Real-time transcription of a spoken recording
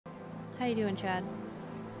How you doing, Chad?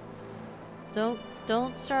 Don't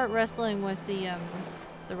start wrestling with the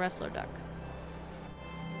wrestler duck.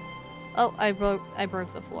 Oh, I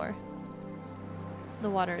broke the floor. The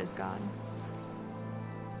water is gone.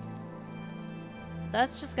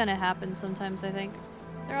 That's just gonna happen sometimes, I think.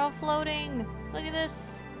 They're all floating! Look at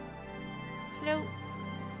this! Hello!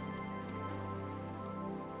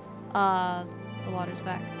 The water's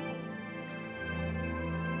back.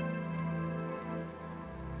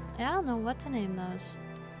 I don't know what to name those.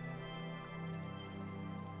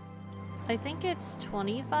 I think it's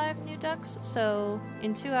 25 new ducks, so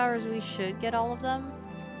in 2 hours we should get all of them.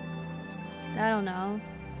 I don't know.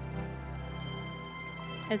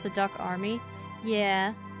 It's a duck army.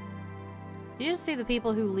 Yeah. You just see the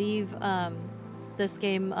people who leave this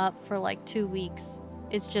game up for like 2 weeks.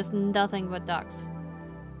 It's just nothing but ducks.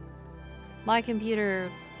 My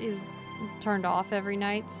computer is turned off every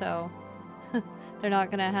night, so they're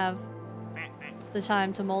not gonna have the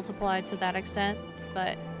time to multiply to that extent.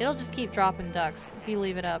 But it'll just keep dropping ducks if you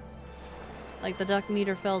leave it up. Like the duck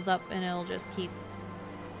meter fills up and it'll just keep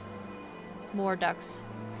more ducks.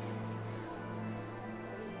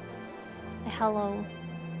 Hello.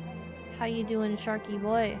 How you doing, Sharky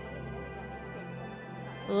boy?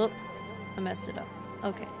 Oop. I messed it up.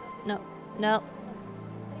 Okay. No. No.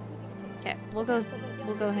 Okay, we'll go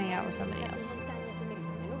hang out with somebody else.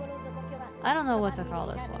 I don't know what to call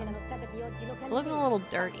this one. It looks a little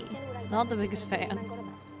dirty. Not the biggest fan.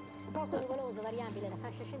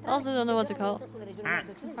 I also don't know what to call.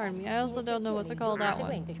 Pardon me. I also don't know what to call that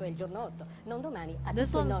one.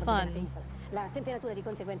 This one's fun. Like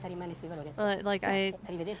I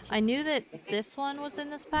knew that this one was in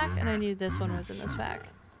this pack, and I knew this one was in this pack.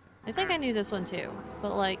 I think I knew this one too,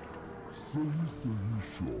 but like I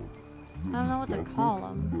don't know what to call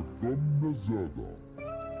them.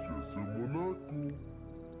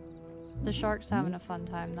 The shark's having a fun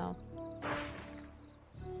time though.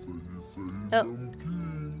 Oh.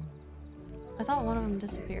 I thought one of them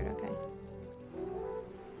disappeared, okay.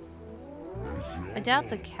 I doubt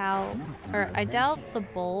the cow, or I doubt the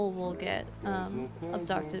bull will get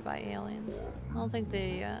abducted by aliens. I don't think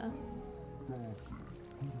they I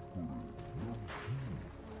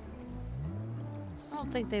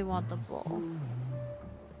don't think they want the bull.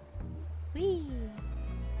 Whee!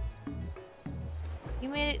 You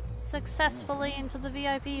made it successfully into the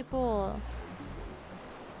VIP pool.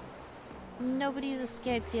 Nobody's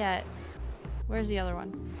escaped yet. Where's the other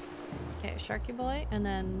one? Okay, Sharky boy, and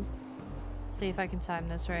then see if I can time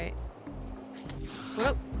this right.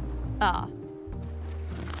 Whoop. Ah.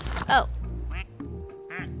 Oh.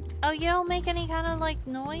 Oh, you don't make any kind of like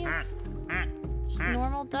noise? Just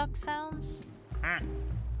normal duck sounds?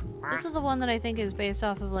 This is the one that I think is based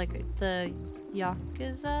off of like the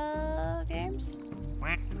Yakuza games.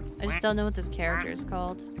 I just don't know what this character is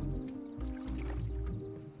called.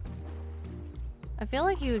 I feel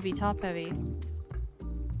like he would be top heavy.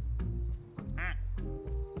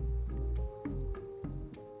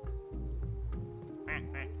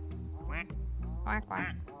 Quack,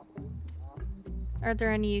 quack. Are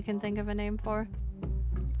there any you can think of a name for?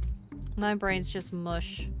 My brain's just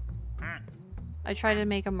mush. I tried to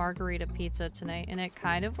make a margarita pizza tonight and it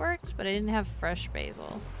kind of worked, but I didn't have fresh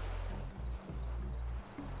basil.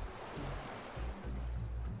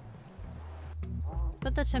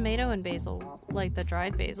 But the tomato and basil, like the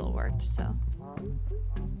dried basil, worked, so.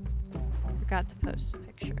 Forgot to post a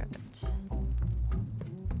picture of it.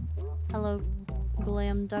 Hello,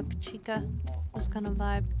 glam duck chica. What kind of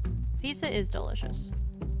vibe? Pizza is delicious.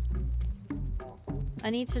 I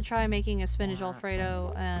need to try making a spinach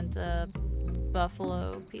alfredo and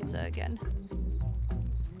buffalo pizza again.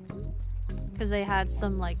 Because they had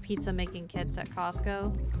some like pizza making kits at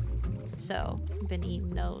Costco. So, I've been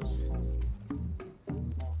eating those.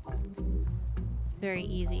 Very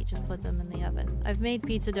easy, just put them in the oven. I've made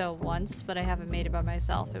pizza dough once, but I haven't made it by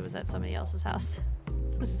myself. It was at somebody else's house.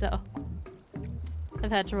 So,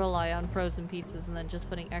 I've had to rely on frozen pizzas and then just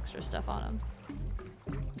putting extra stuff on them.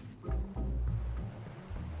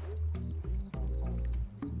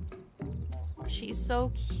 She's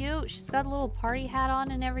so cute. She's got a little party hat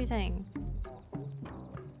on and everything.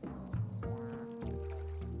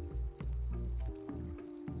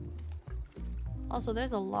 Also,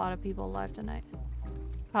 there's a lot of people alive tonight.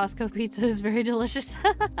 Costco pizza is very delicious.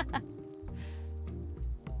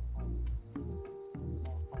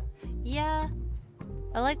 Yeah.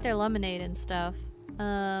 I like their lemonade and stuff.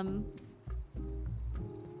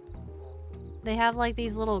 They have like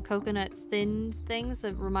these little coconut thin things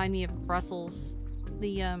that remind me of Brussels.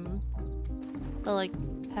 The like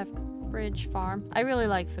Pepperidge Farm. I really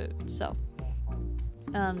like food, so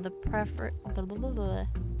the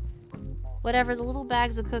whatever, the little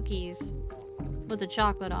bags of cookies with the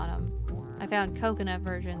chocolate on them. I found coconut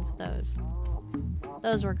versions of those.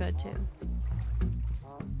 Those were good too.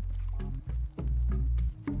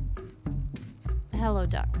 Hello,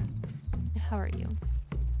 duck. How are you?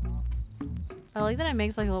 I like that it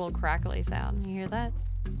makes like a little crackly sound. You hear that?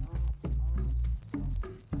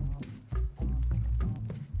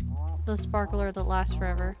 The sparkler that lasts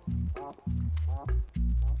forever.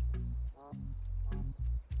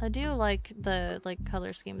 I do like the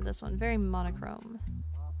color scheme of this one. Very monochrome.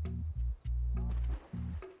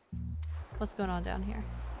 What's going on down here?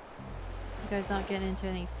 You guys not getting into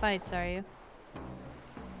any fights, are you?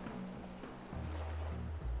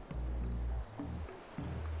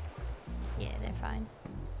 Yeah, they're fine.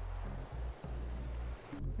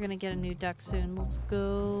 We're gonna get a new duck soon. Let's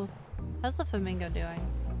go. How's the flamingo doing?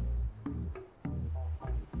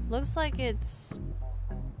 Looks like it's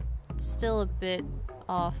still a bit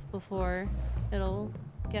off before it'll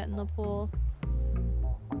get in the pool.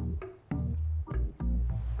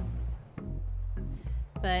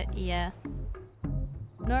 But yeah.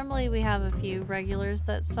 Normally we have a few regulars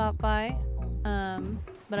that stop by.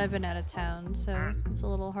 But I've been out of town, so it's a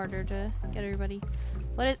little harder to get everybody.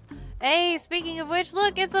 What is... Hey, speaking of which,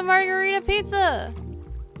 look, it's a margarita pizza!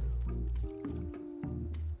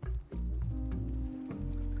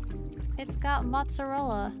 It's got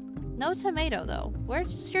mozzarella. No tomato, though.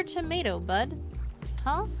 Where's your tomato, bud?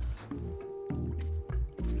 Huh?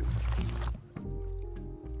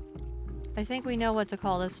 I think we know what to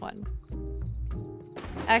call this one.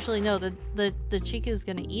 Actually, no, the Chica's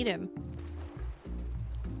gonna eat him.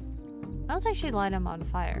 I don't think she'd light him on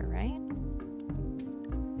fire, right?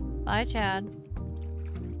 Bye, Chad.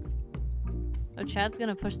 Oh, Chad's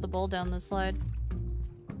gonna push the bowl down the slide.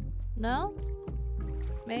 No?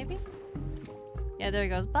 Maybe? Yeah, there he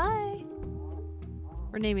goes. Bye!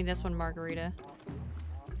 We're naming this one Margarita.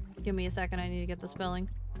 Give me a second, I need to get the spelling.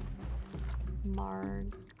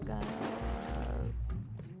 Margarita?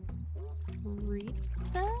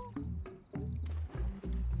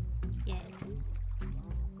 Yeah.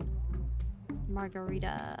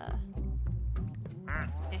 Margarita. I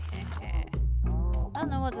don't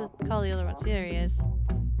know what to call the other one. See, there he is.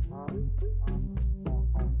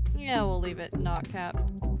 Yeah, we'll leave it not capped.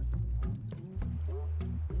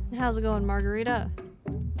 How's it going, Margarita?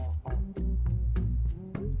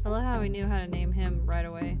 I love how we knew how to name him right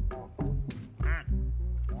away.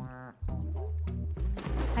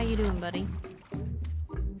 How you doing, buddy?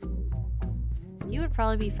 You would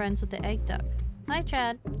probably be friends with the egg duck. Hi,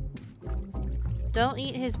 Chad. Don't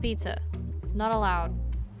eat his pizza. Not allowed.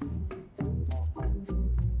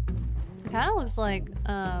 It kind of looks like,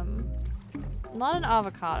 not an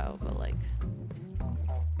avocado, but like...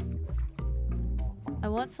 I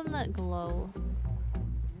want some that glow.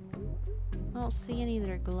 I don't see any that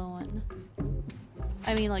are glowing.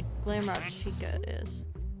 I mean, like, Glamrock Chica is.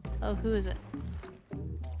 Oh, who is it?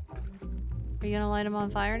 Are you gonna light him on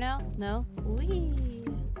fire now? No? Whee!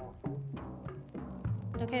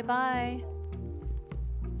 Okay, bye.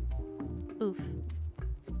 Oof.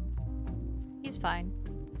 He's fine.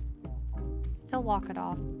 He'll walk it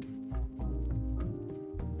off.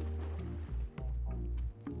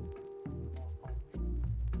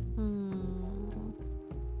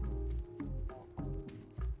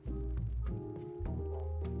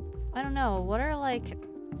 I don't know. What are like...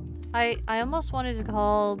 I almost wanted to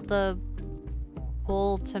call the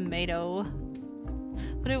bowl tomato,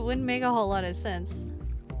 but it wouldn't make a whole lot of sense.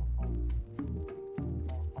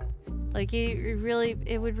 Like it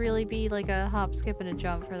would really be like a hop, skip, and a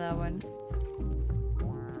jump for that one.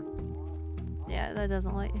 Yeah, that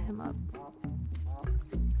doesn't light him up.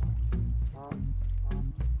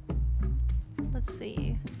 Let's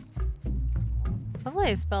see. Hopefully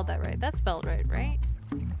I spelled that right. That's spelled right, right?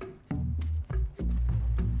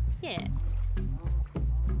 Yeah.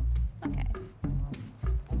 Okay.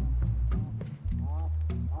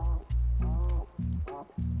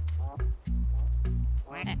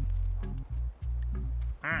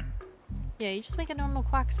 Yeah, you just make a normal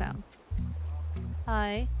quack sound.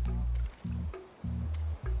 Hi.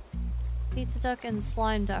 Pizza duck and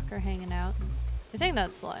slime duck are hanging out. I think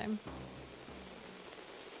that's slime.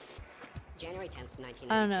 January 10th, 1992.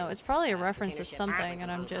 I don't know, it's probably a reference to something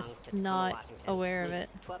and I'm just not aware of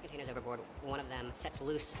it. 12 containers overboard. One of them sets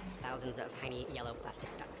loose thousands of tiny yellow plastic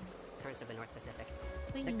ducks. Currents of the North Pacific.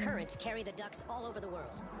 The currents carry the ducks all over the world.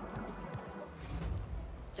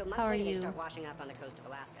 So months later they start washing up on the coast of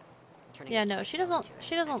Alaska. Yeah, no, she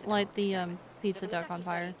doesn't light the pizza duck on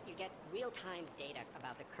fire. You get real-time data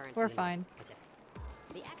about the currents We're fine. Pacific.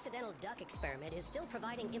 The accidental duck experiment is still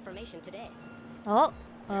providing information today. Oh,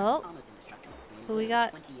 They're oh. almost indestructible. I mean, Who we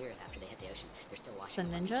got? 20 years after they hit the ocean, they're still It's a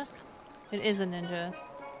washing ninja? It is a ninja.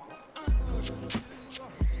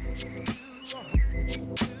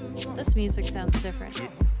 This music sounds different.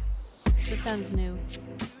 This sounds new.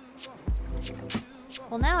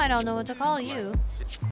 Well, now I don't know what to call you.